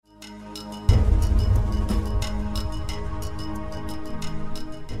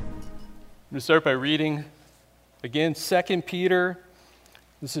to start by reading again 2 Peter.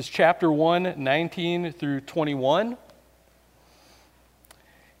 This is chapter 1, 19 through 21.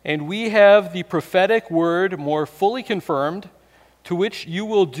 And we have the prophetic word more fully confirmed, to which you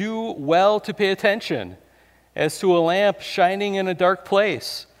will do well to pay attention, as to a lamp shining in a dark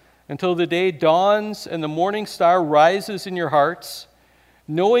place, until the day dawns and the morning star rises in your hearts,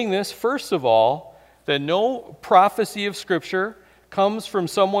 knowing this, first of all, that no prophecy of Scripture comes from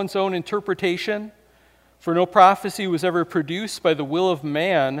someone's own interpretation, for no prophecy was ever produced by the will of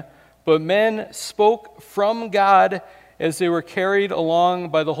man, but men spoke from God as they were carried along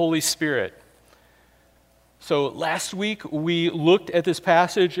by the Holy Spirit. So last week we looked at this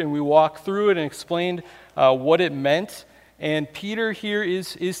passage and we walked through it and explained what it meant. And Peter here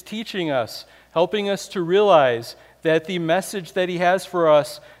is teaching us, helping us to realize that the message that he has for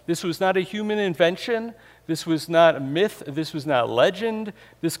us, this was not a human invention, this was not a myth, this was not legend,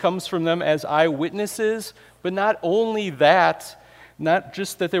 this comes from them as eyewitnesses. But not only that, not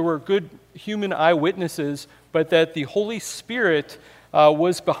just that they were good human eyewitnesses, but that the Holy Spirit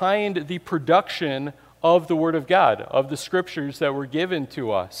was behind the production of the Word of God, of the Scriptures that were given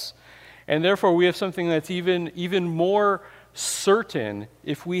to us. And therefore, we have something that's even more certain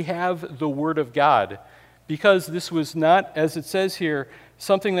if we have the Word of God, because this was not, as it says here,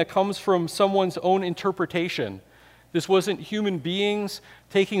 something that comes from someone's own interpretation. This wasn't human beings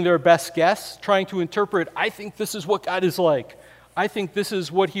taking their best guess, trying to interpret, I think this is what God is like. I think this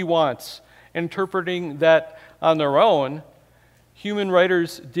is what he wants, interpreting that on their own. Human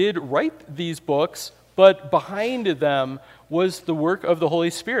writers did write these books, but behind them was the work of the Holy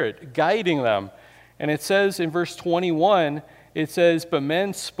Spirit, guiding them. And it says in verse 21, it says, but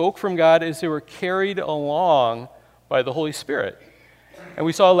men spoke from God as they were carried along by the Holy Spirit. And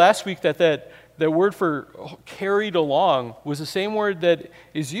we saw last week that word for carried along was the same word that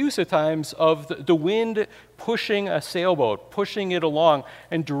is used at times of the wind pushing a sailboat, pushing it along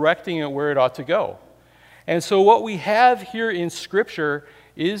and directing it where it ought to go. And so what we have here in Scripture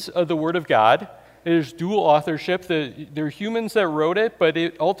is the Word of God. There's dual authorship. There are humans that wrote it, but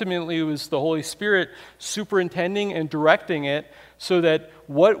ultimately it was the Holy Spirit superintending and directing it so that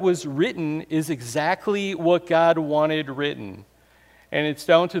what was written is exactly what God wanted written. And it's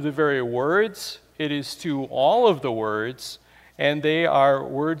down to the very words. It is to all of the words, and they are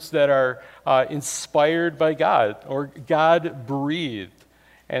words that are inspired by God or God-breathed.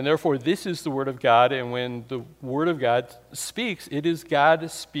 And therefore, this is the Word of God, and when the Word of God speaks, it is God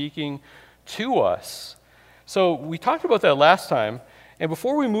speaking to us. So we talked about that last time, and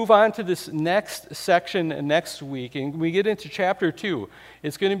before we move on to this next section next week, and we get into chapter 2,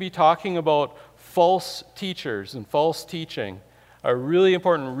 it's going to be talking about false teachers and false teaching. A really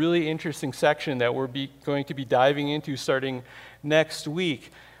important, really interesting section that we're going to be diving into starting next week.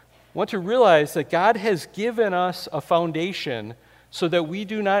 I want to realize that God has given us a foundation so that we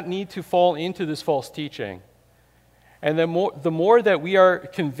do not need to fall into this false teaching. And the more that we are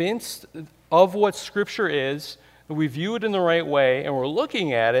convinced of what Scripture is, and we view it in the right way, and we're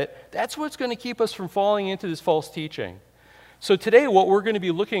looking at it, that's what's going to keep us from falling into this false teaching. So today, what we're going to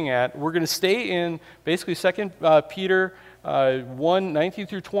be looking at, we're going to stay in basically 2 Peter 1, 19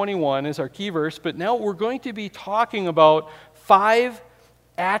 through 21 is our key verse, but now we're going to be talking about 5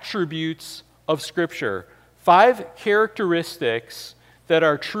 attributes of Scripture, 5 characteristics that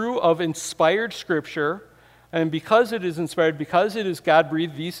are true of inspired Scripture, and because it is inspired, because it is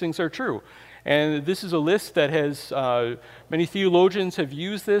God-breathed, these things are true. And this is a list that has, many theologians have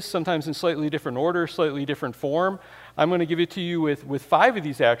used this, sometimes in slightly different order, slightly different form. I'm going to give it to you with 5 of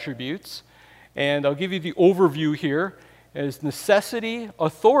these attributes, and I'll give you the overview here as necessity,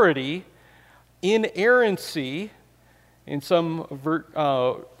 authority, inerrancy. In some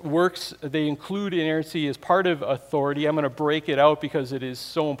works, they include inerrancy as part of authority. I'm going to break it out because it is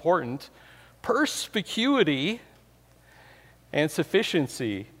so important. Perspicuity and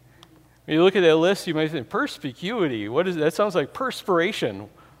sufficiency. When you look at that list, you might think, perspicuity, what is that? Sounds like perspiration.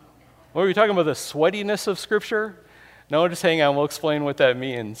 What are we talking about, the sweatiness of Scripture? No, just hang on, we'll explain what that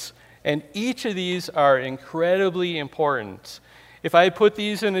means. And each of these are incredibly important. If I had put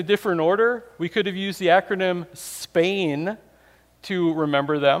these in a different order, we could have used the acronym SPAIN to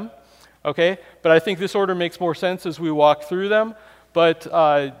remember them, okay? But I think this order makes more sense as we walk through them. But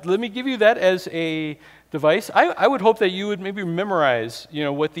let me give you that as a device. I would hope that you would maybe memorize,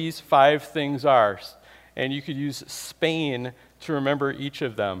 what these 5 things are, and you could use SPAIN to remember each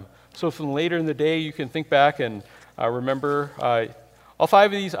of them. So from later in the day, you can think back and remember all 5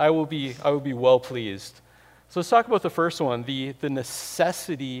 of these. I will be well pleased. So let's talk about the first one, the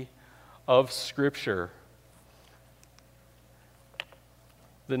necessity of Scripture.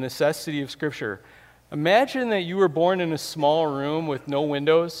 the necessity of Scripture. Imagine that you were born in a small room with no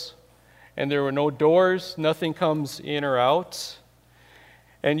windows, and there were no doors, nothing comes in or out,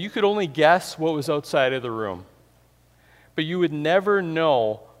 and you could only guess what was outside of the room. But you would never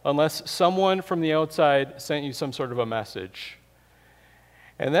know unless someone from the outside sent you some sort of a message.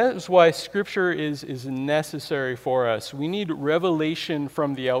 And that is why Scripture is necessary for us. We need revelation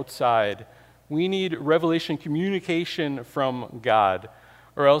from the outside. We need revelation, communication from God,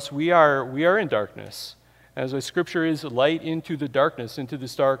 or else we are in darkness. As why Scripture is light into the darkness, into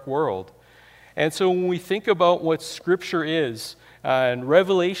this dark world. And so when we think about what Scripture is, and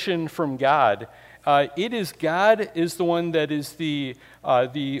revelation from God, it is God is the one that is the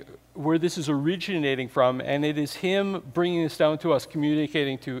where this is originating from, and it is Him bringing this down to us,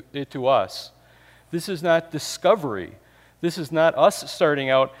 communicating it to us. This is not discovery. This is not us starting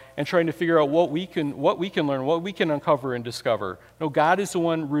out and trying to figure out what we can learn, what we can uncover and discover. No, God is the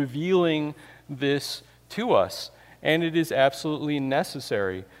one revealing this to us, and it is absolutely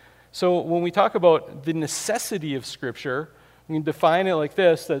necessary. So when we talk about the necessity of Scripture, we can define it like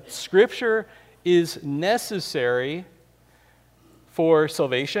this, that Scripture is necessary for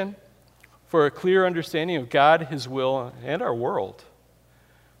salvation, for a clear understanding of God, His will, and our world.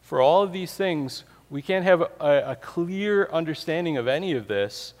 For all of these things, we can't have a clear understanding of any of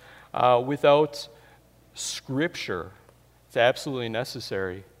this without Scripture. It's absolutely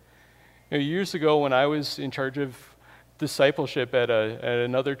necessary. Years ago, when I was in charge of discipleship at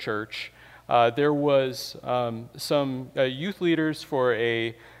another church, there was some youth leaders for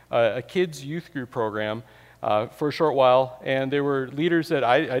a kids youth group program for a short while, and there were leaders that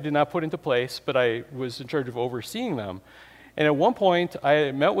I did not put into place, but I was in charge of overseeing them. And at one point,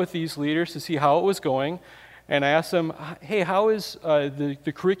 I met with these leaders to see how it was going, and I asked them, hey, how is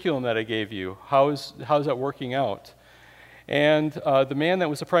the curriculum that I gave you? How's that working out? And the man that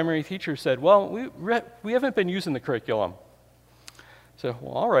was the primary teacher said, well, we haven't been using the curriculum. So,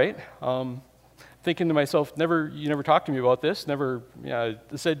 well, all right. Thinking to myself, you never talked to me about this, never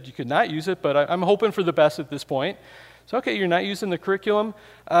said you could not use it, but I'm hoping for the best at this point. So, okay, you're not using the curriculum.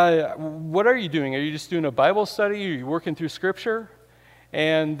 What are you doing? Are you just doing a Bible study? Are you working through Scripture?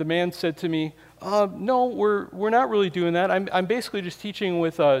 And the man said to me, no, we're not really doing that. I'm basically just teaching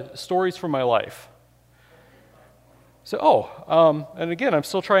with stories from my life. So, and again, I'm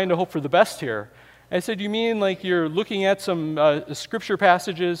still trying to hope for the best here. I said, you mean like you're looking at some Scripture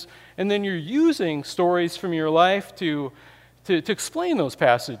passages and then you're using stories from your life to explain those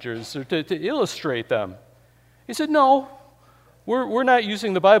passages or to illustrate them? He said, no, we're not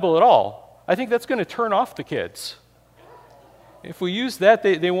using the Bible at all. I think that's going to turn off the kids. If we use that,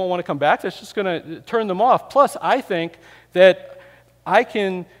 they won't want to come back. That's just going to turn them off. Plus, I think that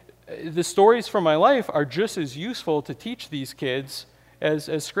the stories from my life are just as useful to teach these kids as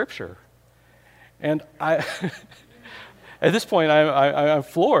Scripture. And at this point, I'm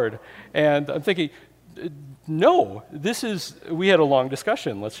floored. And I'm thinking, no, we had a long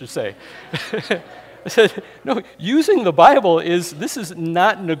discussion, let's just say. I said, no, using the Bible this is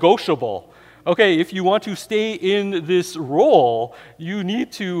not negotiable. Okay, if you want to stay in this role, you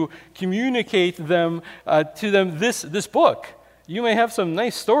need to communicate to them this book. You may have some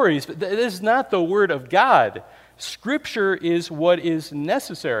nice stories, but that is not the Word of God. Scripture is what is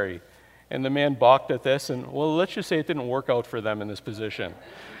necessary. And the man balked at this, and well, let's just say it didn't work out for them in this position.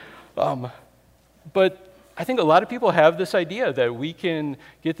 But I think a lot of people have this idea that we can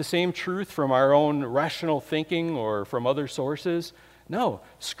get the same truth from our own rational thinking or from other sources. No,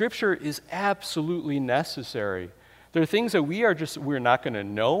 Scripture is absolutely necessary. There are things that we're not going to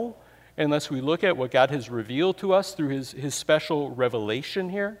know unless we look at what God has revealed to us through His special revelation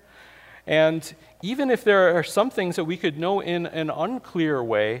here. And even if there are some things that we could know in an unclear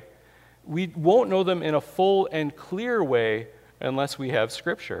way, we won't know them in a full and clear way unless we have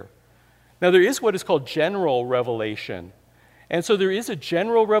Scripture. Now, there is what is called general revelation. And so there is a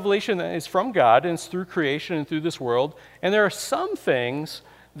general revelation that is from God, and it's through creation and through this world. And there are some things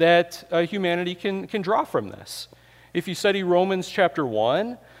that humanity can draw from this. If you study Romans chapter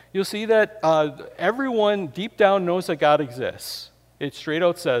 1, you'll see that everyone deep down knows that God exists. It straight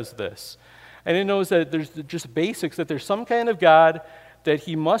out says this. And it knows that there's just basics, that there's some kind of God, that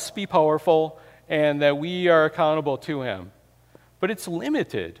He must be powerful, and that we are accountable to Him. But it's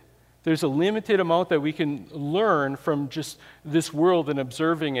limited. There's a limited amount that we can learn from just this world and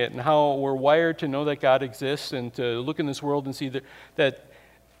observing it, and how we're wired to know that God exists and to look in this world and see that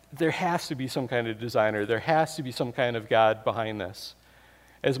there has to be some kind of designer. There has to be some kind of God behind this.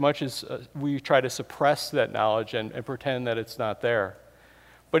 As much as we try to suppress that knowledge and pretend that it's not there.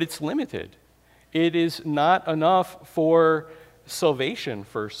 But it's limited. It is not enough for salvation,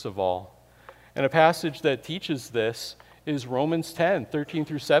 first of all. And a passage that teaches this is Romans 10, 13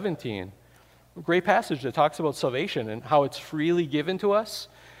 through 17. A great passage that talks about salvation and how it's freely given to us.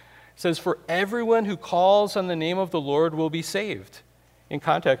 It says, "For everyone who calls on the name of the Lord will be saved." In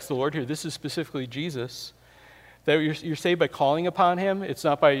context, the Lord here, this is specifically Jesus. That you're saved by calling upon him. It's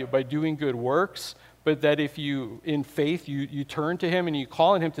not by doing good works, but that if you, in faith, you turn to him and you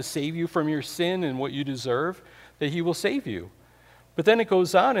call on him to save you from your sin and what you deserve, that he will save you. But then it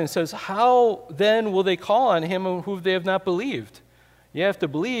goes on and says, how then will they call on him whom they have not believed? You have to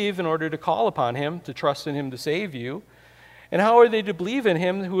believe in order to call upon him, to trust in him to save you. And how are they to believe in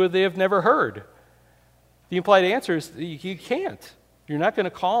him who they have never heard? The implied answer is you can't. You're not going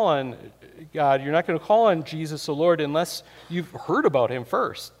to call on God, you're not going to call on Jesus the Lord unless you've heard about him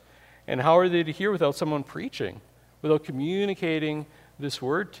first. And how are they to hear without someone preaching, without communicating this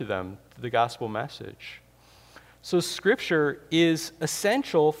word to them, the gospel message? So Scripture is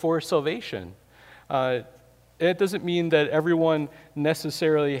essential for salvation. It doesn't mean that everyone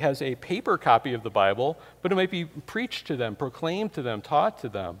necessarily has a paper copy of the Bible, but it might be preached to them, proclaimed to them, taught to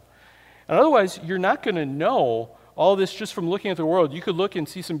them. And otherwise, you're not going to know all this just from looking at the world. You could look and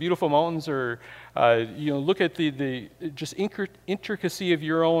see some beautiful mountains, or look at the just intricacy of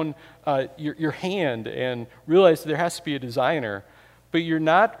your own your hand, and realize there has to be a designer. But you're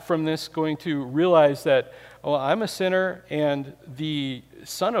not from this going to realize that, well, I'm a sinner, and the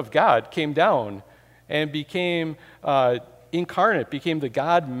Son of God came down and became incarnate, became the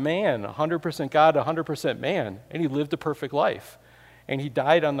God-man, 100% God, 100% man, and he lived a perfect life. And he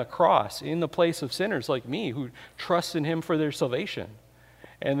died on the cross in the place of sinners like me who trust in him for their salvation,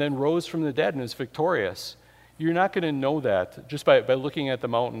 and then rose from the dead and is victorious. You're not going to know that just by looking at the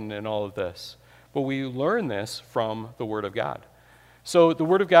mountain and all of this. But we learn this from the Word of God. So the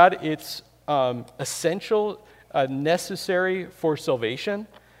Word of God, it's essential, necessary for salvation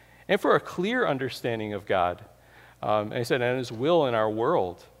and for a clear understanding of God. And I said, and his will in our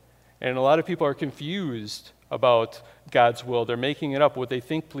world. And a lot of people are confused about God's will. They're making it up, what they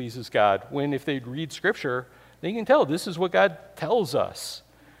think pleases God, when if they read Scripture, they can tell this is what God tells us.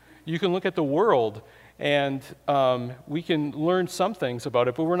 You can look at the world, and we can learn some things about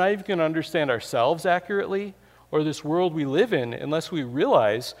it, but we're not even going to understand ourselves accurately or this world we live in unless we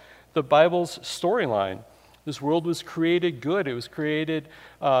realize the Bible's storyline. This world was created good. It was created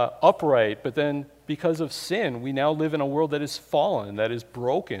upright, but then because of sin, we now live in a world that is fallen, that is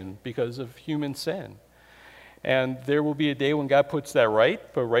broken because of human sin. And there will be a day when God puts that right,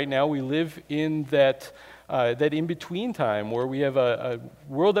 but right now we live in that in-between time where we have a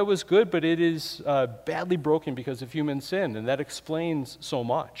world that was good, but it is badly broken because of human sin, and that explains so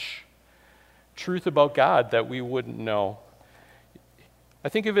much. Truth about God that we wouldn't know. I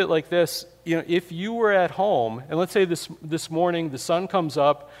think of it like this, if you were at home, and let's say this morning the sun comes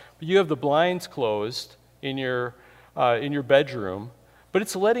up, but you have the blinds closed in your bedroom, but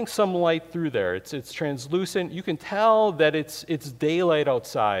it's letting some light through there. It's translucent. You can tell that it's daylight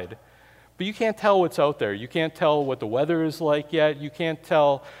outside, but you can't tell what's out there. You can't tell what the weather is like yet. You can't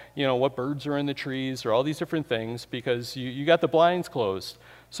tell, what birds are in the trees or all these different things because you got the blinds closed.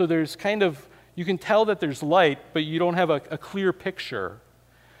 So there's you can tell that there's light, but you don't have a clear picture.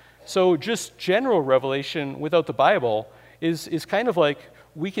 So just general revelation without the Bible is kind of like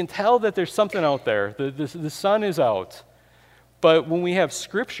we can tell that there's something out there. The sun is out. But when we have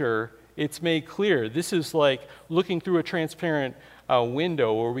Scripture, it's made clear. This is like looking through a transparent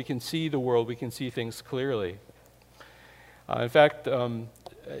window where we can see the world, we can see things clearly. In fact,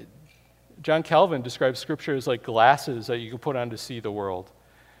 John Calvin describes Scripture as like glasses that you can put on to see the world.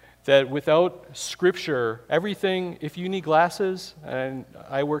 That without Scripture, everything, if you need glasses, and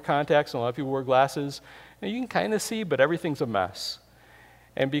I wear contacts and a lot of people wear glasses, and you can kind of see, but everything's a mess.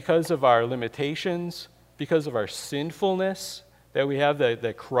 And because of our limitations, because of our sinfulness that we have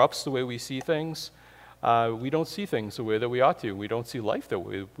that corrupts the way we see things, we don't see things the way that we ought to. We don't see life the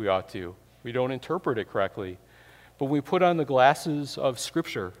way we ought to. We don't interpret it correctly. But when we put on the glasses of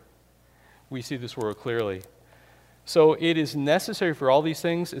Scripture, we see this world clearly. So it is necessary for all these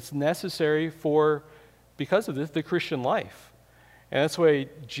things. It's necessary because of this, the Christian life. And that's why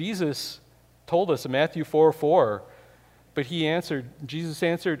Jesus told us in Matthew 4:4, but Jesus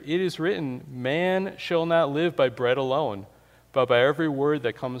answered, "It is written, man shall not live by bread alone, but by every word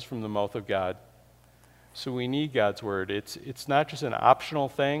that comes from the mouth of God." So we need God's word. It's not just an optional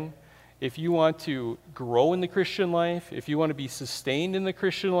thing. If you want to grow in the Christian life, if you want to be sustained in the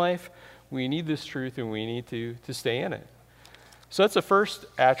Christian life, we need this truth and we need to stay in it. So that's the first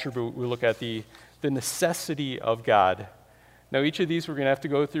attribute we look at, the necessity of God. Now each of these we're going to have to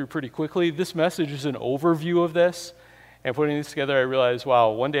go through pretty quickly. This message is an overview of this, And putting these together, I realized,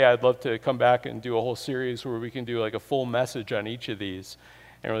 wow, one day I'd love to come back and do a whole series where we can do like a full message on each of these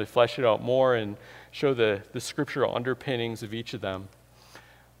and really flesh it out more and show the scriptural underpinnings of each of them.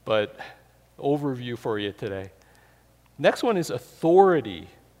 But overview for you today. Next one is authority.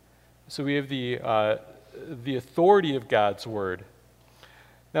 So we have the authority of God's word.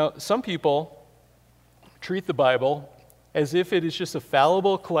 Now, some people treat the Bible as if it is just a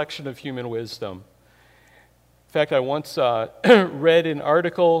fallible collection of human wisdom. In fact, I once read an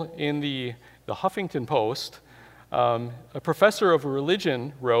article in the Huffington Post. A professor of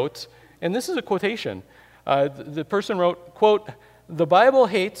religion wrote, and this is a quotation. The person wrote, quote, "The Bible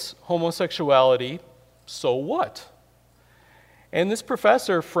hates homosexuality, so what?" And this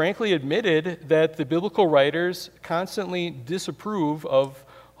professor frankly admitted that the biblical writers constantly disapprove of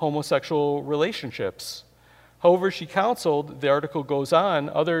homosexual relationships. However, she counseled, the article goes on,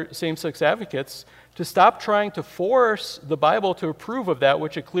 other same-sex advocates to stop trying to force the Bible to approve of that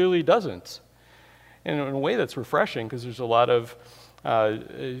which it clearly doesn't. And in a way that's refreshing, because there's a lot of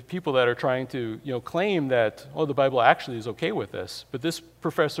people that are trying to claim that, oh, the Bible actually is okay with this. But this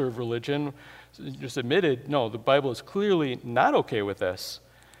professor of religion just admitted, no, the Bible is clearly not okay with this.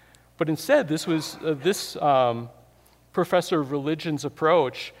 But instead, this professor of religion's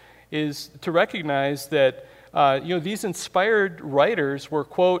approach is to recognize that these inspired writers were,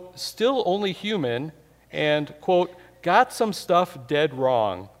 quote, still only human and, quote, got some stuff dead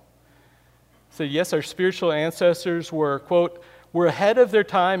wrong. So yes, our spiritual ancestors were, quote, were ahead of their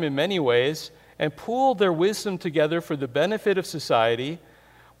time in many ways and pooled their wisdom together for the benefit of society,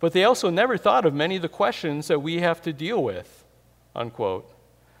 but they also never thought of many of the questions that we have to deal with, unquote.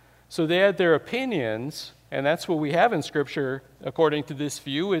 So they had their opinions, and that's what we have in Scripture, according to this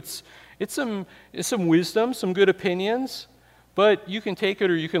view. It's some wisdom, some good opinions, but you can take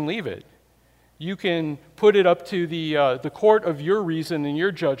it or you can leave it. You can put it up to the court of your reason and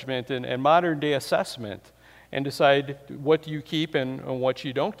your judgment and modern-day assessment and decide what you keep and what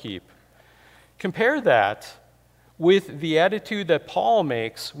you don't keep. Compare that with the attitude that Paul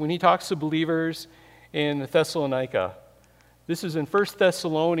makes when he talks to believers in Thessalonica. This is in 1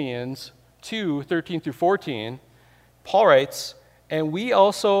 Thessalonians 2, 13 through 14. Paul writes, "And we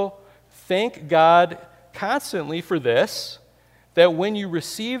also thank God constantly for this, that when you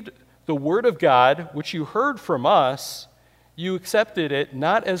received the word of God, which you heard from us, you accepted it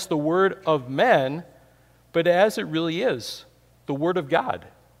not as the word of men, but as it really is, the word of God,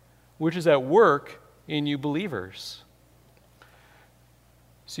 which is at work in you believers."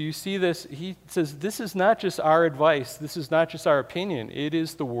 So you see this, he says, this is not just our advice, this is not just our opinion, it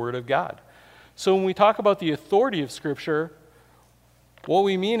is the word of God. So when we talk about the authority of Scripture, what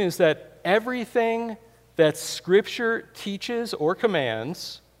we mean is that everything that Scripture teaches or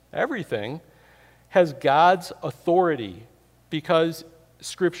commands, everything, has God's authority because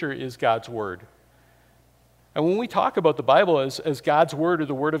Scripture is God's word. And when we talk about the Bible as God's word or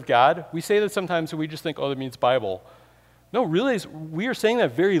the word of God, we say that sometimes and we just think, oh, that means Bible. No, really, we are saying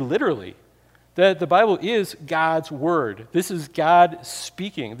that very literally, that the Bible is God's word. This is God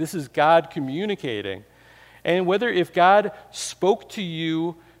speaking. This is God communicating. And whether if God spoke to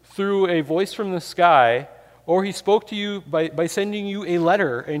you through a voice from the sky, or he spoke to you by sending you a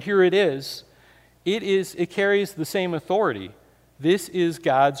letter, and here it is, it carries the same authority. This is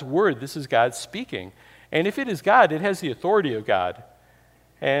God's word. This is God speaking. And if it is God, it has the authority of God.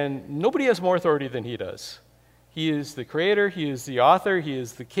 And nobody has more authority than he does. He is the creator, he is the author, he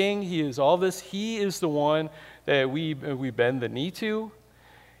is the king, he is all this. He is the one that we bend the knee to.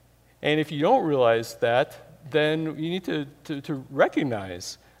 And if you don't realize that, then you need to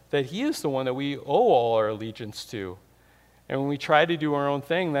recognize that he is the one that we owe all our allegiance to. And when we try to do our own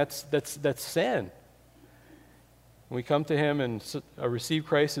thing, that's sin. When we come to him and receive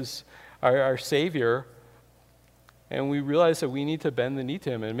Christ as our Savior, and we realize that we need to bend the knee to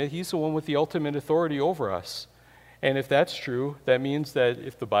him and admit he's the one with the ultimate authority over us. And if that's true, that means that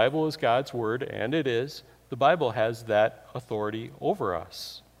if the Bible is God's word, and it is, the Bible has that authority over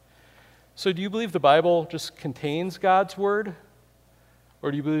us. So do you believe the Bible just contains God's word?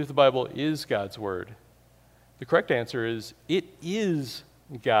 Or do you believe the Bible is God's word? The correct answer is it is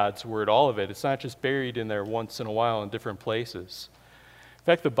God's word, all of it. It's not just buried in there once in a while in different places. In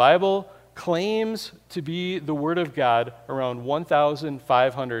fact, the Bible claims to be the word of God around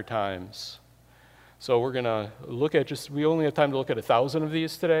 1,500 times. So we're going to look at we only have time to look at 1,000 of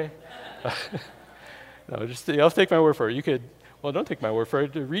these today. No, I'll take my word for it. Don't take my word for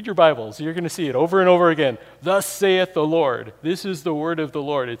it. Read your Bibles. You're going to see it over and over again. Thus saith the Lord. This is the word of the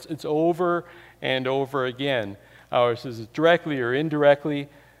Lord. It's over and over again. It says directly or indirectly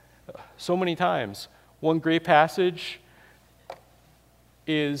so many times. One great passage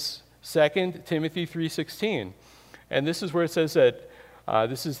is 2 Timothy 3:16. And this is where it says that,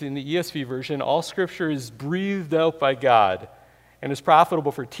 this is in the ESV version, all Scripture is breathed out by God and is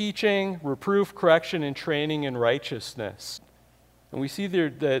profitable for teaching, reproof, correction, and training in righteousness. And we see there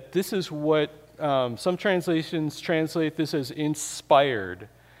that this is what some translations translate this as inspired.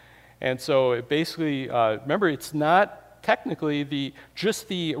 And so it basically, remember, it's not technically just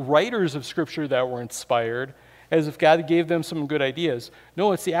the writers of Scripture that were inspired, as if God gave them some good ideas.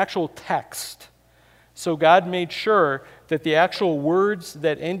 No, it's the actual text. So God made sure that the actual words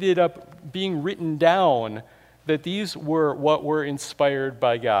that ended up being written down, that these were what were inspired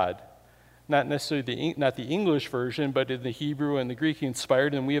by God. Not necessarily not the English version, but in the Hebrew and the Greek, he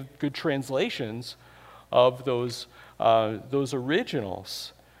inspired, and we have good translations of those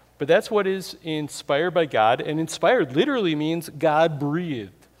originals. But that's what is inspired by God, and inspired literally means God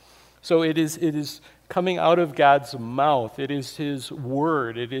breathed. So it is coming out of God's mouth. It is his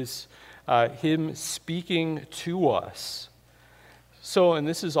word. It is him speaking to us. So, and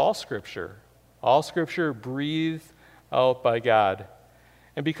this is all Scripture. All Scripture breathed out by God.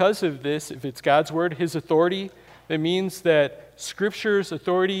 And because of this, if it's God's word, his authority, that means that Scripture's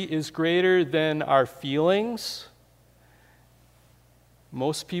authority is greater than our feelings.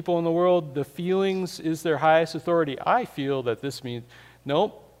 Most people in the world, the feelings is their highest authority. I feel that this means,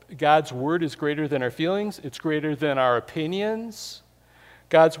 nope, God's word is greater than our feelings. It's greater than our opinions.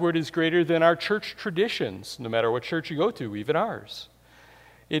 God's word is greater than our church traditions, no matter what church you go to, even ours.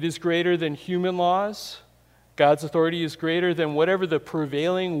 It is greater than human laws. God's authority is greater than whatever the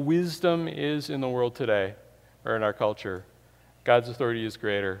prevailing wisdom is in the world today or in our culture. God's authority is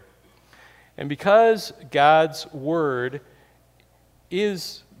greater. And because God's word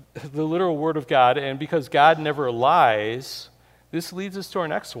is the literal word of God, and because God never lies, this leads us to our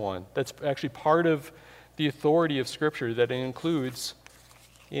next one. That's actually part of the authority of Scripture, that it includes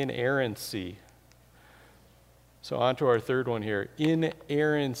inerrancy. So on to our third one here,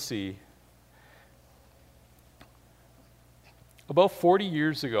 inerrancy. About 40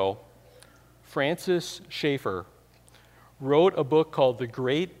 years ago, Francis Schaeffer wrote a book called The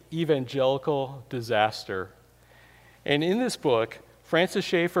Great Evangelical Disaster. And in this book, Francis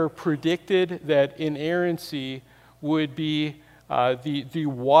Schaeffer predicted that inerrancy would be the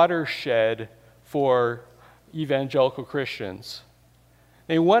watershed for evangelical Christians.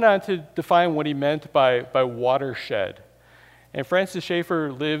 And he went on to define what he meant by watershed. And Francis Schaeffer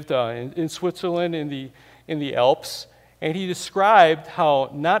lived in Switzerland in the Alps, and he described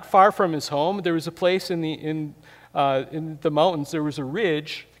how not far from his home there was a place in the mountains. There was a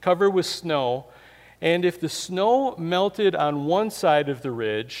ridge covered with snow, and if the snow melted on one side of the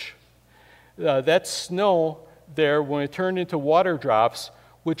ridge, that snow there, when it turned into water drops,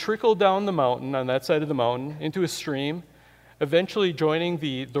 would trickle down the mountain on that side of the mountain into a stream, eventually joining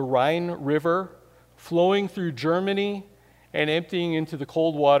the Rhine River, flowing through Germany, and emptying into the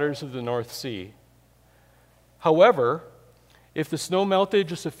cold waters of the North Sea. However, if the snow melted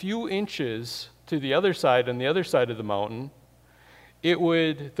just a few inches to the other side, on the other side of the mountain,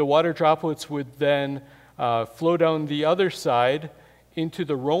 the water droplets would then flow down the other side into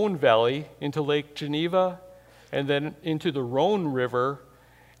the Rhone Valley, into Lake Geneva, and then into the Rhone River,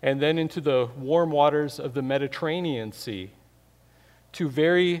 and then into the warm waters of the Mediterranean Sea, to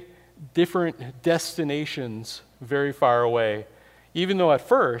very different destinations very far away. Even though at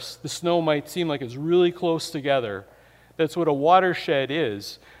first the snow might seem like it's really close together, that's what a watershed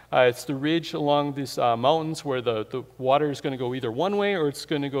is. It's the ridge along these mountains where the water is going to go either one way or it's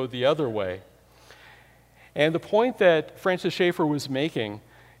going to go the other way. And the point that Francis Schaeffer was making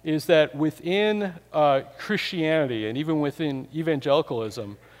is that within Christianity and even within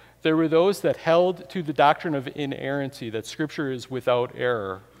evangelicalism, there were those that held to the doctrine of inerrancy, that Scripture is without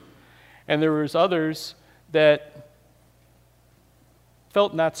error. And there was others that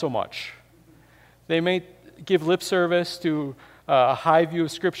felt not so much. They may give lip service to a high view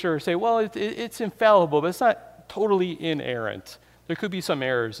of Scripture, or say, well, it's infallible, but it's not totally inerrant. There could be some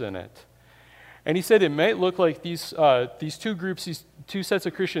errors in it. And he said it might look like these two groups, these two sets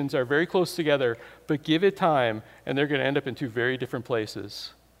of Christians are very close together, but give it time, and they're going to end up in two very different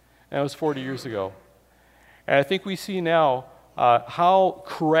places. And that was 40 years ago. And I think we see now how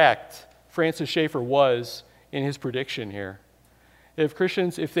correct Francis Schaeffer was in his prediction here. If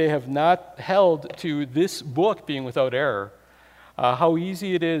Christians, if they have not held to this book being without error, how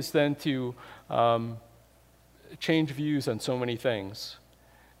easy it is then to change views on so many things.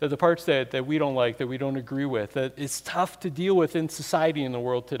 That the parts that we don't like, that we don't agree with, that it's tough to deal with in society in the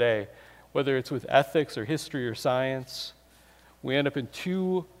world today, whether it's with ethics or history or science. We end up in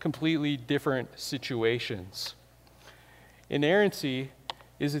two completely different situations. Inerrancy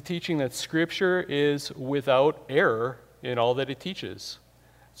is a teaching that Scripture is without error in all that it teaches.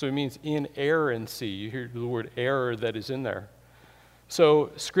 So it means inerrancy. You hear the word error that is in there.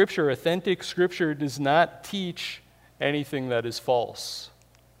 So Scripture, authentic Scripture, does not teach anything that is false.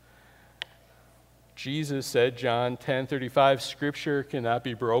 Jesus said, John 10:35, Scripture cannot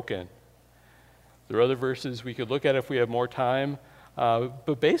be broken. There are other verses we could look at if we have more time,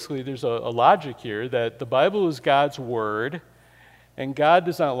 but basically there's a logic here that the Bible is God's word, and God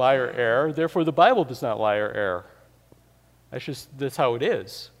does not lie or err, therefore the Bible does not lie or err. That's how it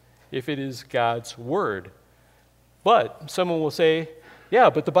is, if it is God's word. But someone will say, yeah,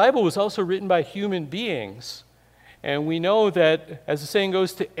 but the Bible was also written by human beings, and we know that, as the saying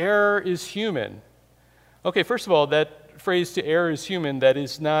goes, to err is human. Okay, first of all, that phrase, to err is human, that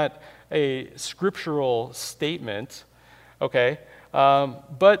is not a scriptural statement, okay?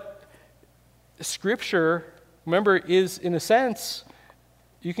 But Scripture, remember, is, in a sense,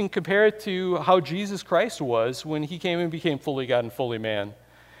 you can compare it to how Jesus Christ was when he came and became fully God and fully man.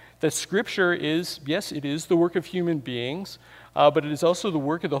 That Scripture is, yes, it is the work of human beings, but it is also the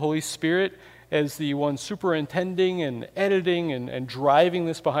work of the Holy Spirit as the one superintending and editing and driving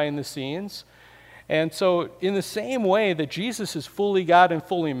this behind the scenes. And so in the same way that Jesus is fully God and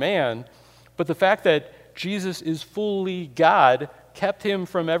fully man, but the fact that Jesus is fully God kept him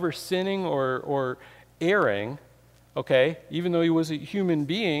from ever sinning or erring, okay, even though he was a human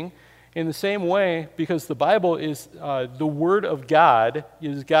being, in the same way, because the Bible is the Word of God,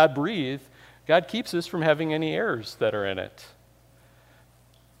 is God-breathed, God keeps us from having any errors that are in it,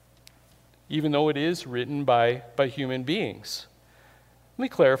 even though it is written by human beings. Let me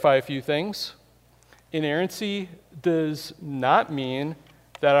clarify a few things. Inerrancy does not mean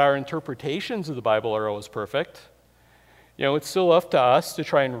that our interpretations of the Bible are always perfect. You know, it's still up to us to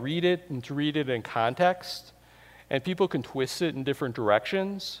try and read it and to read it in context. And people can twist it in different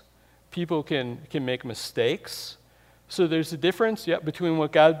directions. People can make mistakes. So there's a difference, between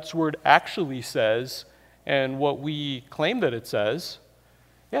what God's Word actually says and what we claim that it says.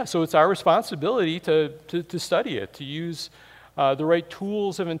 Yeah, so it's our responsibility to study it, to use the right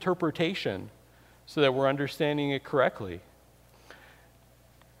tools of interpretation so that we're understanding it correctly.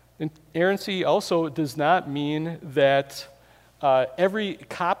 Inerrancy also does not mean that every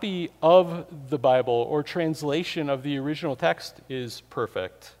copy of the Bible or translation of the original text is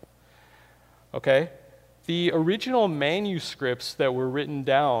perfect. Okay? The original manuscripts that were written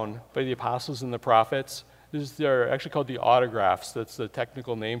down by the apostles and the prophets, they're actually called the autographs. That's the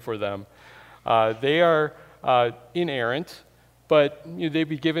technical name for them. They are inerrant, but they'd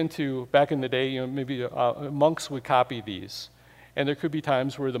be given to, back in the day, maybe monks would copy these. And there could be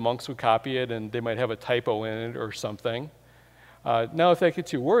times where the monks would copy it and they might have a typo in it or something. Now, if that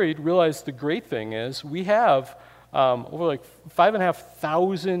gets you worried, realize the great thing is we have over like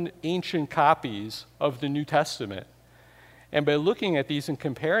 5,500 ancient copies of the New Testament. And by looking at these and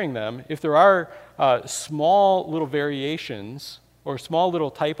comparing them, if there are small little variations or small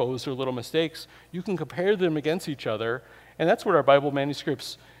little typos or little mistakes, you can compare them against each other. And that's what our Bible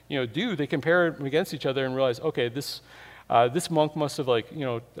manuscripts do. They compare them against each other and realize, okay, this monk must have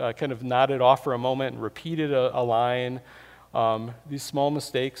kind of nodded off for a moment and repeated a line, these small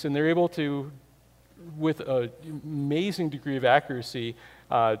mistakes, and they're able to, with an amazing degree of accuracy,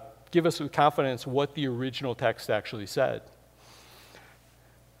 give us with confidence what the original text actually said.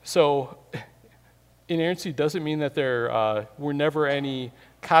 So inerrancy doesn't mean that there were never any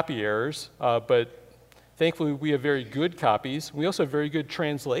copy errors, but thankfully we have very good copies. We also have very good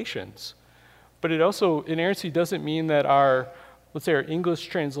translations. But inerrancy doesn't mean that let's say our English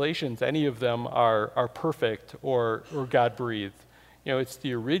translations, any of them are perfect or God-breathed. It's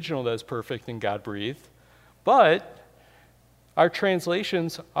the original that is perfect and God-breathed. But our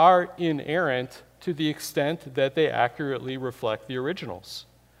translations are inerrant to the extent that they accurately reflect the originals.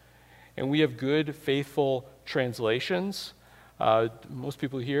 And we have good, faithful translations. Most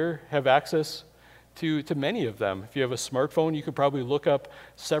people here have access to many of them. If you have a smartphone, you could probably look up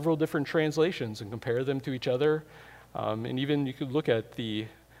several different translations and compare them to each other. And even you could look at the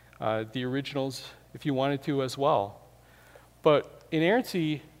originals if you wanted to as well. But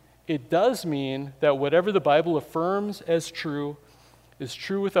inerrancy, it does mean that whatever the Bible affirms as true is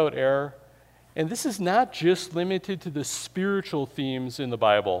true without error. And this is not just limited to the spiritual themes in the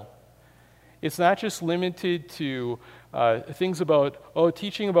Bible. It's not just limited to things about,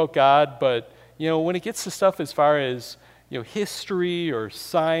 teaching about God, but when it gets to stuff as far as history or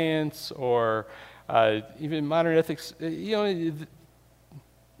science or even modern ethics, that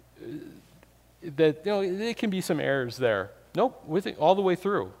there can be some errors there. Nope, with it all the way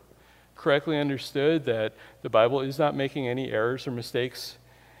through. Correctly understood that the Bible is not making any errors or mistakes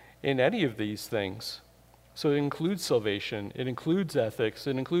in any of these things. So it includes salvation, it includes ethics,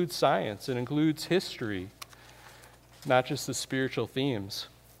 it includes science, it includes history, not just the spiritual themes.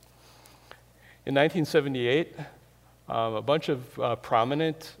 In 1978, a bunch of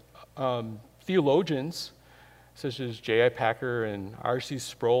prominent theologians, such as J.I. Packer and R.C.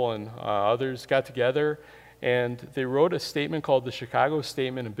 Sproul and others, got together, and they wrote a statement called the Chicago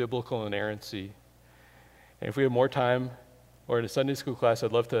Statement of Biblical Inerrancy. And if we have more time, or in a Sunday school class,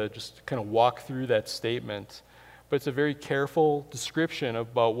 I'd love to just kind of walk through that statement. But it's a very careful description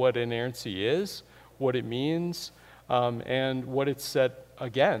about what inerrancy is, what it means, and what it's set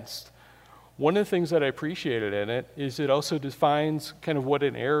against. One of the things that I appreciated in it is it also defines kind of what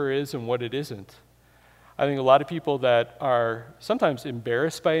an error is and what it isn't. I think a lot of people that are sometimes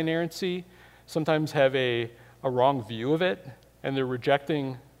embarrassed by inerrancy sometimes have a wrong view of it, and they're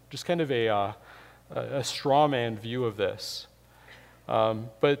rejecting just kind of a straw man view of this.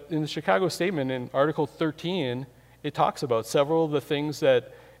 But in the Chicago Statement, in Article 13, it talks about several of the things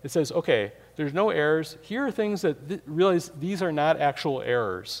that it says, okay, there's no errors. Here are things that realize these are not actual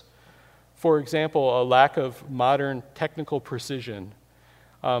errors. For example, a lack of modern technical precision,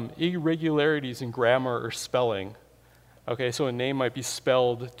 irregularities in grammar or spelling. Okay, so a name might be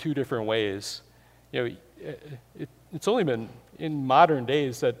spelled two different ways. You know, it's only been in modern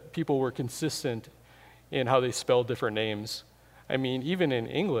days that people were consistent in how they spell different names. I mean, even in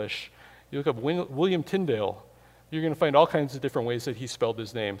English, you look up William Tyndale, you're going to find all kinds of different ways that he spelled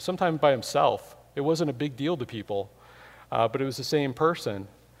his name, sometimes by himself. It wasn't a big deal to people, but it was the same person.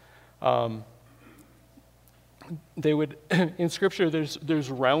 They would, in Scripture, there's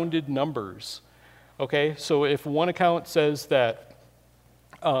rounded numbers. Okay, so if one account says that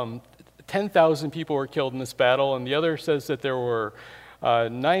 10,000 people were killed in this battle, and the other says that there were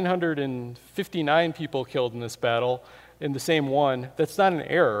 959 people killed in this battle, in the same one, that's not an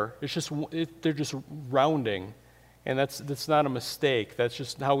error. It's just they're just rounding, and that's not a mistake. That's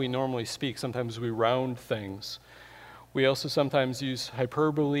just how we normally speak. Sometimes we round things. We also sometimes use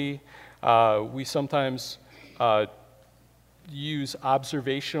hyperbole. We sometimes use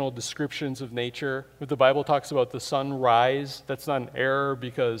observational descriptions of nature. If the Bible talks about the sun rise, that's not an error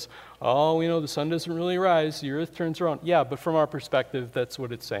because, we know the sun doesn't really rise, the earth turns around. Yeah, but from our perspective, that's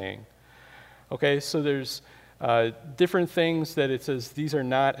what it's saying. Okay, so there's different things that it says these are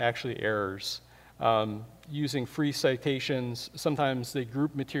not actually errors. Using free citations, sometimes they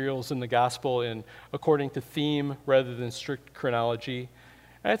group materials in the gospel according to theme rather than strict chronology.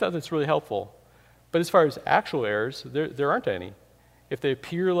 And I thought that's really helpful. But as far as actual errors, there aren't any. If they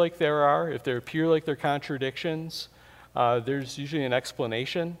appear like there are, if they appear like they're contradictions, there's usually an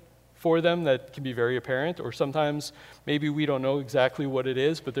explanation for them that can be very apparent, or sometimes maybe we don't know exactly what it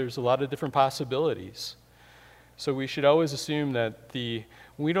is, but there's a lot of different possibilities. So we should always assume that when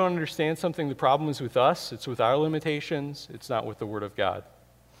we don't understand something, the problem is with us, it's with our limitations, it's not with the Word of God.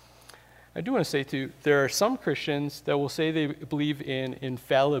 I do want to say, too, there are some Christians that will say they believe in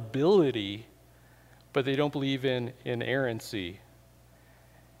infallibility, but they don't believe in inerrancy.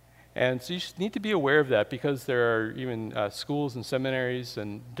 And so you just need to be aware of that, because there are even schools and seminaries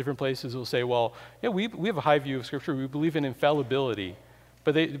and different places will say, well, yeah, we have a high view of Scripture, we believe in infallibility,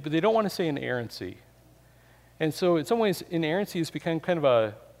 but they don't want to say inerrancy. And so in some ways, inerrancy has become kind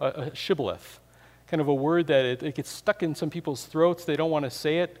of a shibboleth, kind of a word that it gets stuck in some people's throats. They don't want to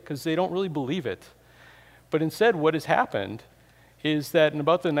say it because they don't really believe it. But instead, what has happened is that in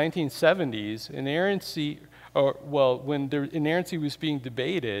about the 1970s, when the inerrancy was being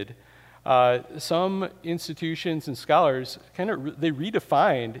debated, some institutions and scholars they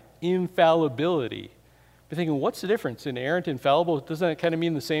redefined infallibility. They're thinking, what's the difference? Inerrant, infallible, doesn't that kind of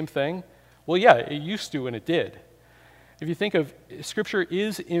mean the same thing? Well, yeah, it used to, and it did. If you think of Scripture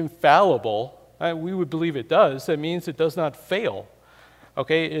is infallible, we would believe it does. That means it does not fail.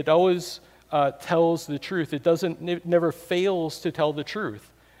 Okay, it always tells the truth. It never fails to tell the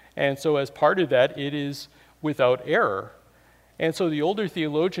truth. And so as part of that, it is without error. And so the older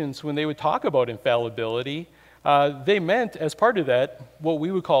theologians, when they would talk about infallibility, they meant, as part of that, what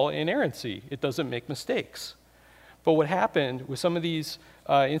we would call inerrancy. It doesn't make mistakes. But what happened with some of these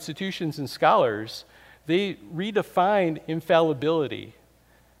institutions and scholars, they redefined infallibility.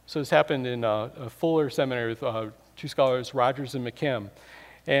 So this happened in a Fuller seminary with two scholars, Rogers and McKim.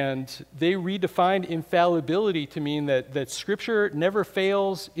 And they redefined infallibility to mean that Scripture never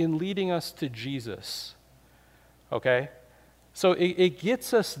fails in leading us to Jesus. Okay? So it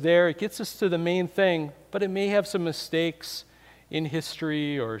gets us there, it gets us to the main thing, but it may have some mistakes in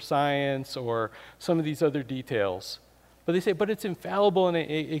history or science or some of these other details. But they say, but it's infallible and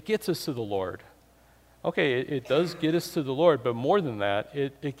it gets us to the Lord. Okay, it does get us to the Lord, but more than that,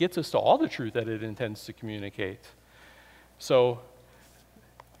 it gets us to all the truth that it intends to communicate. So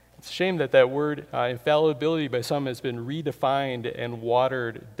it's a shame that that word infallibility by some has been redefined and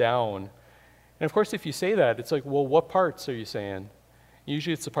watered down. And of course, if you say that, it's like, well, what parts are you saying?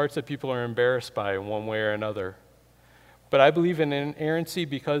 Usually it's the parts that people are embarrassed by in one way or another. But I believe in inerrancy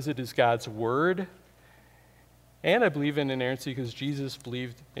because it is God's word, and I believe in inerrancy because Jesus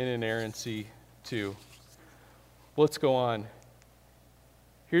believed in inerrancy too. Let's go on.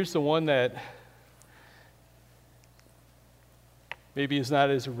 Here's the one that maybe is not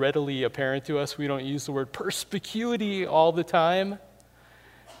as readily apparent to us. We don't use the word perspicuity all the time.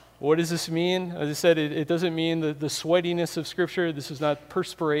 What does this mean? As I said, it doesn't mean the sweatiness of Scripture. This is not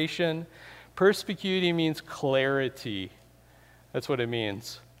perspiration. Perspicuity means clarity. That's what it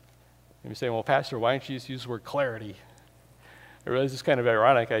means. You're saying, well, Pastor, why don't you just use the word clarity? I realize it's kind of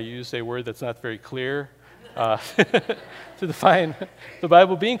ironic. I use a word that's not very clear to define the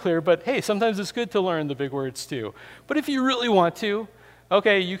Bible being clear, but hey, sometimes it's good to learn the big words too. But if you really want to,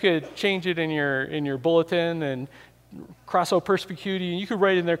 okay, you could change it in your bulletin and cross out perspicuity, and you could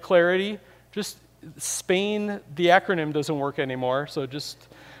write in there clarity. Just Spain, the acronym doesn't work anymore, so just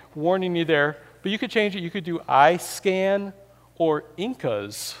warning you there. But you could change it. You could do iScan or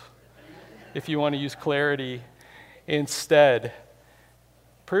Incas if you want to use clarity instead.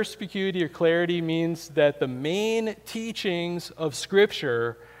 Perspicuity or clarity means that the main teachings of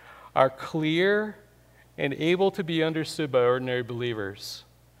Scripture are clear and able to be understood by ordinary believers.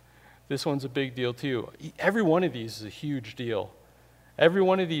 This one's a big deal too. Every one of these is a huge deal. Every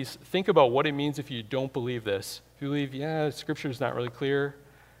one of these, think about what it means if you don't believe this. If you believe, yeah, Scripture is not really clear,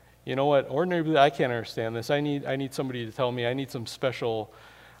 you know what, ordinary, I can't understand this. I need somebody to tell me. I need some special,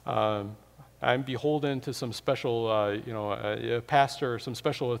 I'm beholden to some special, a pastor or some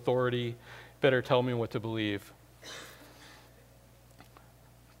special authority. Better tell me what to believe.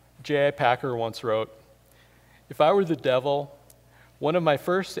 J.I. Packer once wrote, "If I were the devil, one of my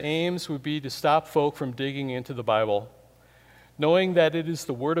first aims would be to stop folk from digging into the Bible. Knowing that it is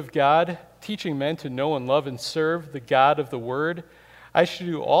the Word of God, teaching men to know and love and serve the God of the Word, I should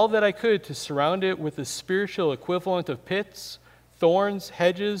do all that I could to surround it with the spiritual equivalent of pits, thorns,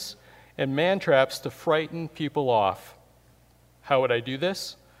 hedges, and man-traps to frighten people off. How would I do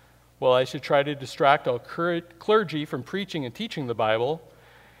this? Well, I should try to distract all clergy from preaching and teaching the Bible,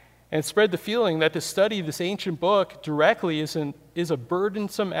 and spread the feeling that to study this ancient book directly is a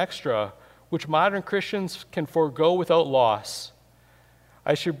burdensome extra which modern Christians can forego without loss.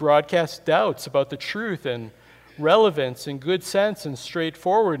 I should broadcast doubts about the truth and relevance and good sense and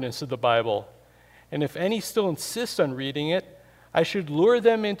straightforwardness of the Bible. And if any still insist on reading it, I should lure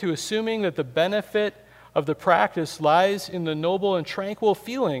them into assuming that the benefit of the practice lies in the noble and tranquil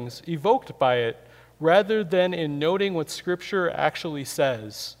feelings evoked by it, rather than in noting what Scripture actually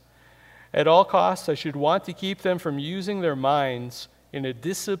says. At all costs, I should want to keep them from using their minds in a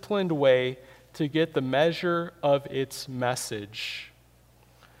disciplined way to get the measure of its message."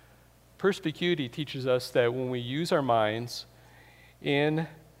 Perspicuity teaches us that when we use our minds in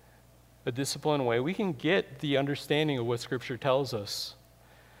a disciplined way, we can get the understanding of what Scripture tells us.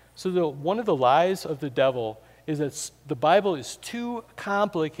 So one of the lies of the devil is that the Bible is too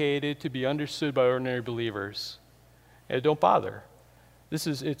complicated to be understood by ordinary believers. And don't bother.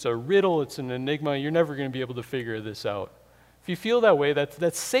 It's a riddle, it's an enigma, you're never going to be able to figure this out. If you feel that way,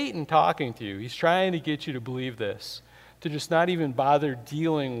 that's Satan talking to you. He's trying to get you to believe this, to just not even bother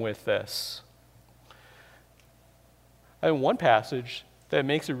dealing with this. I have one passage that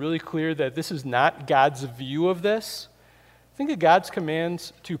makes it really clear that this is not God's view of this. Think of God's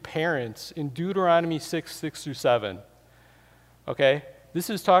commands to parents in Deuteronomy 6:6-7. Okay? This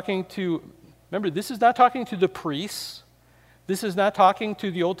is not talking to the priests. This is not talking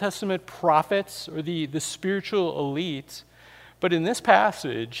to the Old Testament prophets or the spiritual elite. But in this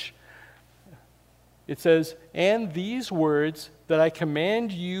passage, it says, "And these words that I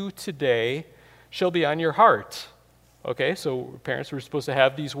command you today shall be on your heart." Okay, so parents, we're supposed to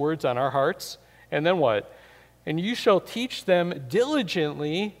have these words on our hearts. And then what? "And you shall teach them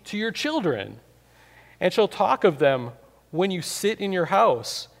diligently to your children, and shall talk of them when you sit in your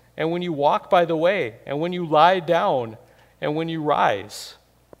house, and when you walk by the way, and when you lie down, and when you rise."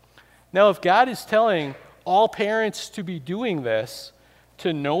 Now, if God is telling all parents to be doing this,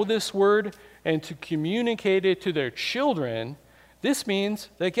 to know this word, and to communicate it to their children, this means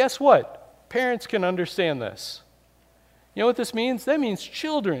that, guess what? Parents can understand this. You know what this means? That means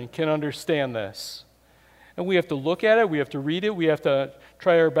children can understand this. And we have to look at it, we have to read it, we have to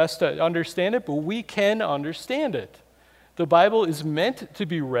try our best to understand it, but we can understand it. The Bible is meant to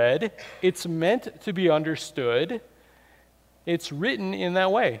be read. It's meant to be understood. It's written in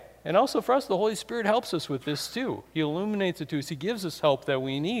that way. And also for us, the Holy Spirit helps us with this too. He illuminates it to us. He gives us help that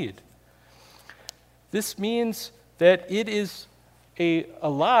we need. This means that it is a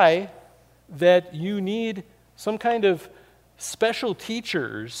lie that you need some kind of special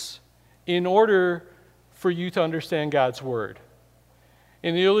teachers in order for you to understand God's Word.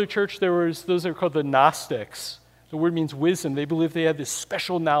 In the early church, there was those that were called the Gnostics. The word means wisdom. They believed they had this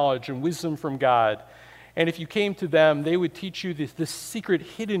special knowledge and wisdom from God. And if you came to them, they would teach you this secret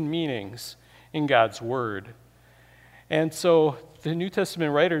hidden meanings in God's Word. And so the New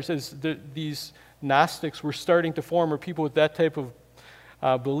Testament writers, as these Gnostics were starting to form, or people with that type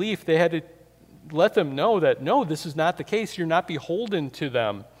of belief, they had to let them know that, no, this is not the case. You're not beholden to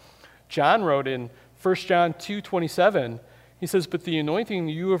them. John wrote in 1 John 2:27, he says, "But the anointing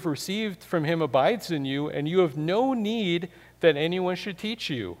you have received from him abides in you, and you have no need that anyone should teach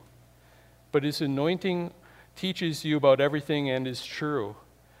you. But his anointing teaches you about everything and is true."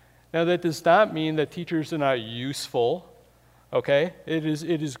 Now, that does not mean that teachers are not useful, okay? It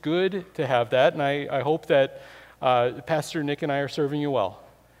is good to have that, and I hope that Pastor Nick and I are serving you well.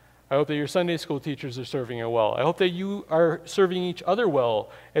 I hope that your Sunday school teachers are serving you well. I hope that you are serving each other well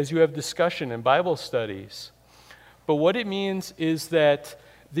as you have discussion and Bible studies. But what it means is that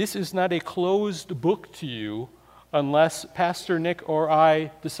this is not a closed book to you unless Pastor Nick or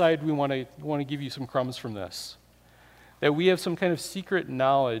I decide we want to give you some crumbs from this. That we have some kind of secret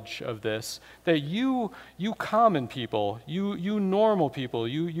knowledge of this, that you common people, you normal people,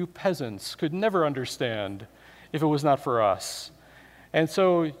 you peasants could never understand if it was not for us. And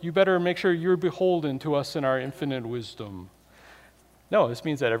so you better make sure you're beholden to us in our infinite wisdom. No, this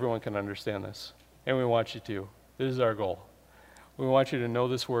means that everyone can understand this, and we want you to. This is our goal. We want you to know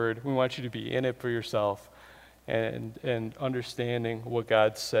this word. We want you to be in it for yourself and understanding what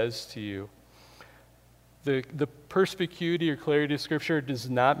God says to you. The perspicuity or clarity of Scripture does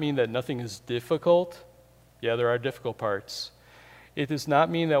not mean that nothing is difficult. Yeah, there are difficult parts. It does not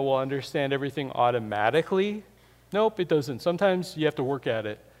mean that we'll understand everything automatically. Nope, it doesn't. Sometimes you have to work at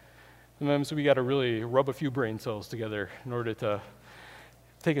it. Sometimes we got to really rub a few brain cells together in order to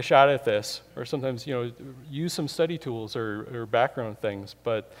take a shot at this. Or sometimes, use some study tools or background things.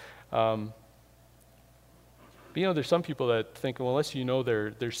 But there's some people that think, well, unless you know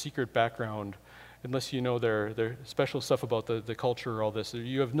their secret background, unless you know their special stuff about the culture or all this,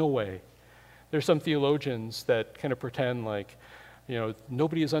 you have no way. There's some theologians that kind of pretend like,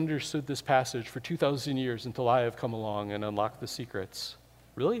 nobody has understood this passage for 2,000 years until I have come along and unlocked the secrets.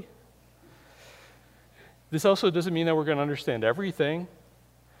 Really? This also doesn't mean that we're going to understand everything.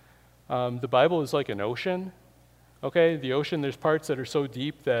 The Bible is like an ocean. Okay, the ocean, there's parts that are so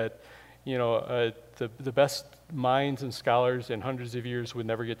deep that, the best minds and scholars in hundreds of years would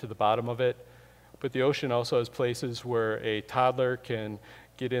never get to the bottom of it. But the ocean also has places where a toddler can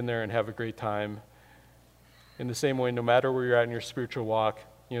get in there and have a great time. In the same way, no matter where you're at in your spiritual walk,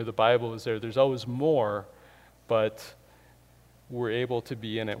 the Bible is there. There's always more, but we're able to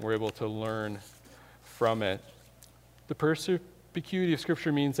be in it. We're able to learn from it. The perspicuity of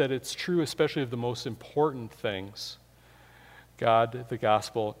Scripture means that it's true, especially of the most important things. God, the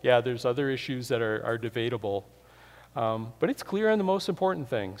gospel. Yeah, there's other issues that are debatable, but it's clear on the most important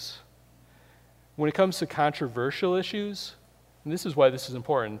things. When it comes to controversial issues, and this is why this is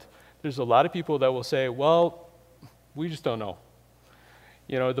important, there's a lot of people that will say, well, we just don't know.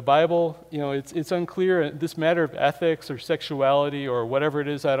 The Bible, it's unclear. This matter of ethics or sexuality or whatever it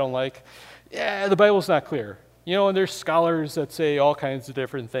is I don't like, the Bible's not clear. And there's scholars that say all kinds of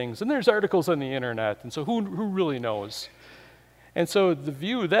different things, and there's articles on the internet, and so who really knows? And so the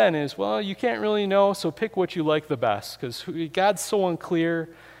view then is, well, you can't really know, so pick what you like the best, because God's so unclear.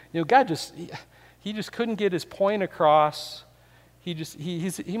 God he just couldn't get his point across. He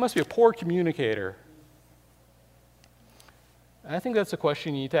must be a poor communicator. And I think that's a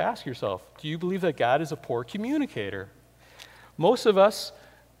question you need to ask yourself. Do you believe that God is a poor communicator? Most of us,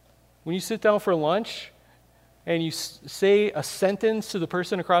 when you sit down for lunch and you say a sentence to the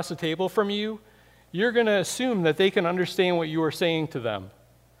person across the table from you, you're going to assume that they can understand what you are saying to them.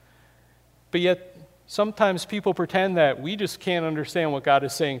 But yet, sometimes people pretend that we just can't understand what God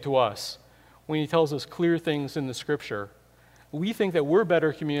is saying to us when he tells us clear things in the Scripture. We think that we're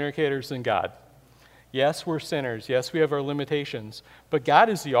better communicators than God. Yes, we're sinners. Yes, we have our limitations. But God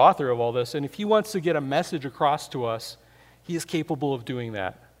is the author of all this, and if he wants to get a message across to us, he is capable of doing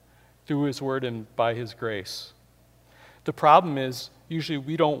that through his word and by his grace. The problem is, usually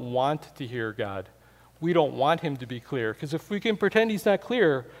we don't want to hear God. We don't want him to be clear, because if we can pretend he's not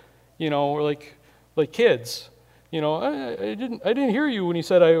clear, we're like kids. I didn't hear you when you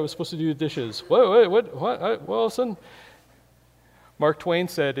said I was supposed to do the dishes. What? Well, all of a sudden, Mark Twain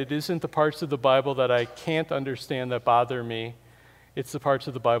said, it isn't the parts of the Bible that I can't understand that bother me. It's the parts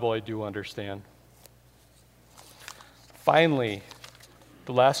of the Bible I do understand. Finally,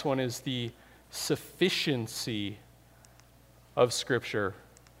 the last one is the sufficiency of Scripture.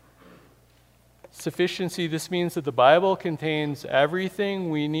 Sufficiency, this means that the Bible contains everything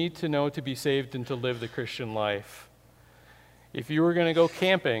we need to know to be saved and to live the Christian life. If you were going to go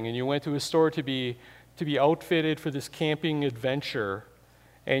camping and you went to a store to be outfitted for this camping adventure,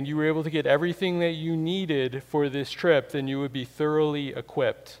 and you were able to get everything that you needed for this trip, then you would be thoroughly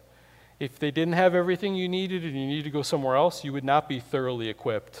equipped. If they didn't have everything you needed and you needed to go somewhere else, you would not be thoroughly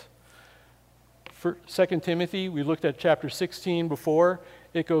equipped. For 2 Timothy, we looked at chapter 16 before.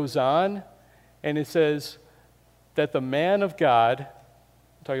 It goes on, and it says that the man of God,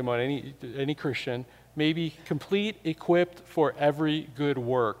 talking about any Christian, may be complete, equipped for every good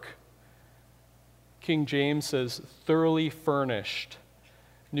work. King James says thoroughly furnished.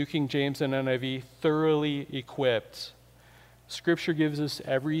 New King James and NIV, thoroughly equipped. Scripture gives us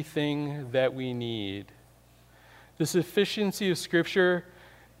everything that we need. The sufficiency of Scripture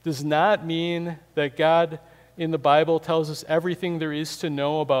does not mean that God in the Bible tells us everything there is to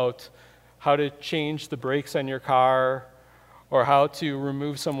know about how to change the brakes on your car or how to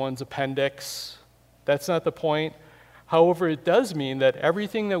remove someone's appendix. That's not the point. However, it does mean that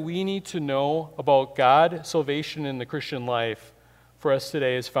everything that we need to know about God, salvation, and the Christian life for us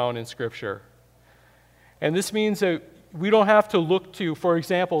today is found in Scripture. And this means that we don't have to look to, for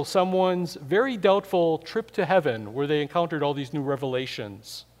example, someone's very doubtful trip to heaven where they encountered all these new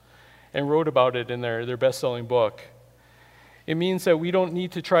revelations and wrote about it in their best-selling book. It means that we don't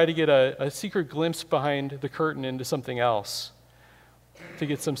need to try to get a secret glimpse behind the curtain into something else to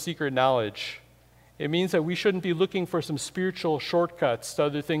get some secret knowledge. It means that we shouldn't be looking for some spiritual shortcuts to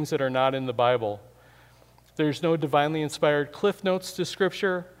other things that are not in the Bible. There's no divinely inspired cliff notes to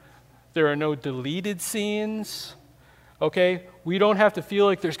Scripture. There are no deleted scenes. Okay? We don't have to feel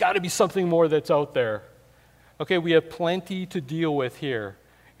like there's got to be something more that's out there. Okay? We have plenty to deal with here.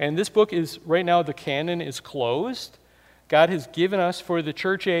 And this book is, right now, the canon is closed. God has given us for the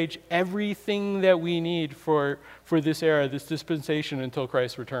church age everything that we need for this era, this dispensation until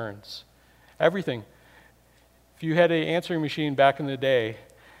Christ returns. Everything. If you had an answering machine back in the day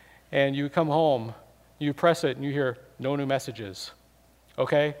and you come home, you press it and you hear, no new messages.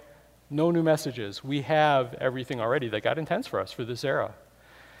 Okay? No new messages. We have everything already that God intends for us for this era.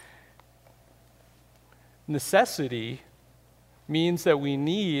 Necessity means that we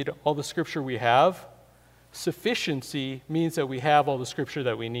need all the Scripture we have. Sufficiency means that we have all the Scripture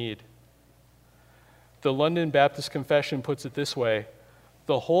that we need. The London Baptist Confession puts it this way: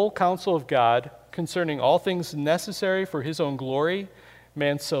 the whole counsel of God concerning all things necessary for his own glory,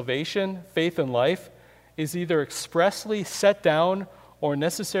 man's salvation, faith, and life, is either expressly set down or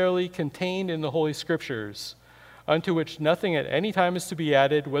necessarily contained in the Holy Scriptures, unto which nothing at any time is to be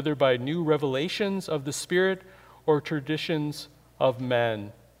added, whether by new revelations of the Spirit or traditions of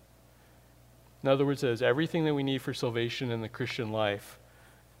men. In other words, it has everything that we need for salvation in the Christian life.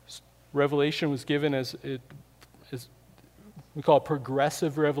 Revelation was given as we call it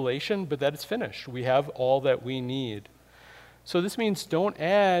progressive revelation, but that is finished. We have all that we need. So this means don't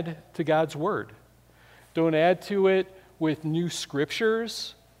add to God's Word. Don't add to it with new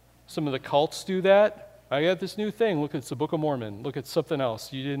scriptures. Some of the cults do that. I got this new thing. Look, it's the Book of Mormon. Look, it's something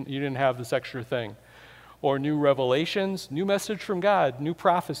else. You didn't have this extra thing. Or new revelations, new message from God, new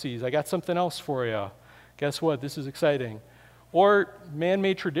prophecies. I got something else for you. Guess what? This is exciting. Or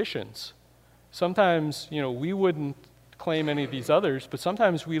man-made traditions. Sometimes, we wouldn't claim any of these others, but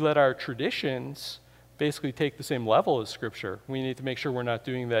sometimes we let our traditions basically take the same level as Scripture. We need to make sure we're not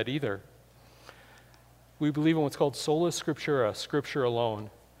doing that either. We believe in what's called sola scriptura, Scripture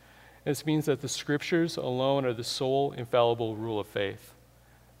alone. This means that the Scriptures alone are the sole infallible rule of faith.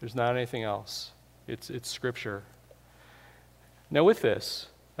 There's not anything else. It's Scripture. Now with this,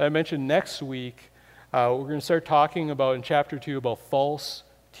 I mentioned next week, we're going to start talking about, in chapter 2, about false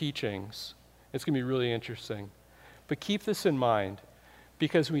teachings. It's going to be really interesting. But keep this in mind,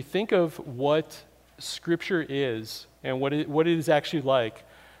 because we think of what Scripture is and what it is actually like.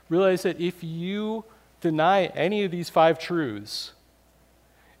 Realize that if you deny any of these 5 truths,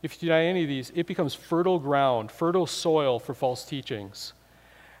 if you deny any of these, it becomes fertile ground, fertile soil for false teachings.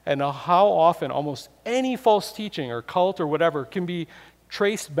 And how often almost any false teaching or cult or whatever can be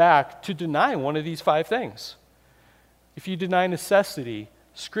traced back to deny one of these 5 things. If you deny necessity,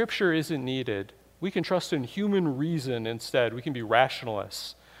 Scripture isn't needed. We can trust in human reason instead. We can be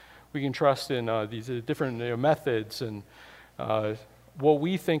rationalists. We can trust in these different methods and what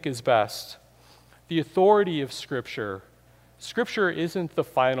we think is best. The authority of Scripture. Scripture isn't the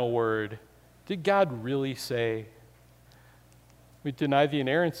final word. Did God really say? We deny the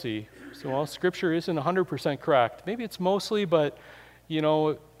inerrancy. So, well, Scripture isn't 100% correct. Maybe it's mostly, but,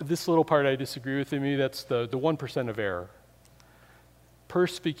 this little part I disagree with. Maybe that's the 1% of error.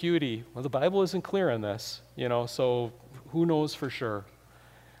 Perspicuity. Well, the Bible isn't clear on this, so who knows for sure?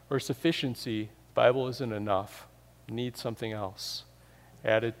 Or sufficiency. The Bible isn't enough. Need something else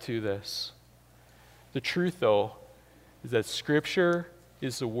added to this. The truth, though, is that Scripture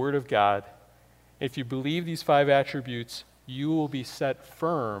is the Word of God. If you believe these 5 attributes, you will be set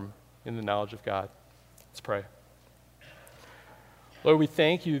firm in the knowledge of God. Let's pray. Lord, we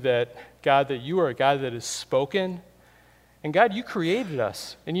thank you that, God, that you are a God that has spoken. And God, you created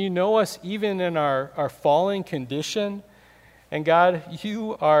us, and you know us even in our fallen condition. And God,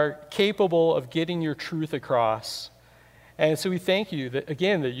 you are capable of getting your truth across. And so we thank you that,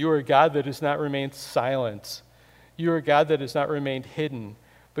 again, that you are a God that has not remained silent. You are a God that has not remained hidden,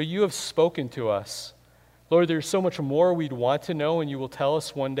 but you have spoken to us. Lord, there's so much more we'd want to know, and you will tell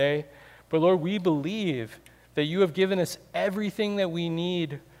us one day. But Lord, we believe that you have given us everything that we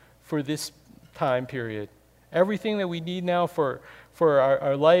need for this time period. Everything that we need now for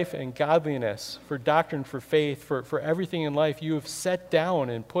our life and godliness, for doctrine, for faith, for everything in life, you have set down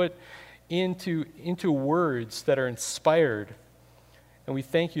and put into words that are inspired. And we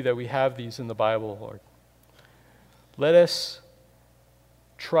thank you that we have these in the Bible, Lord. Let us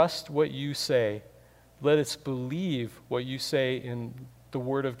trust what you say. Let us believe what you say in the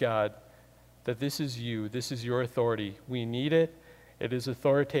Word of God, that this is you, this is your authority. We need it. It is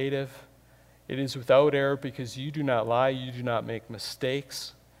authoritative. It is without error because you do not lie, you do not make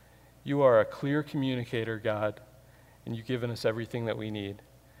mistakes. You are a clear communicator, God, and you've given us everything that we need.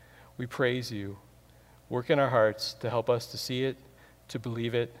 We praise you. Work in our hearts to help us to see it, to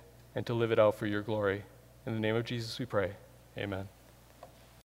believe it, and to live it out for your glory. In the name of Jesus we pray. Amen.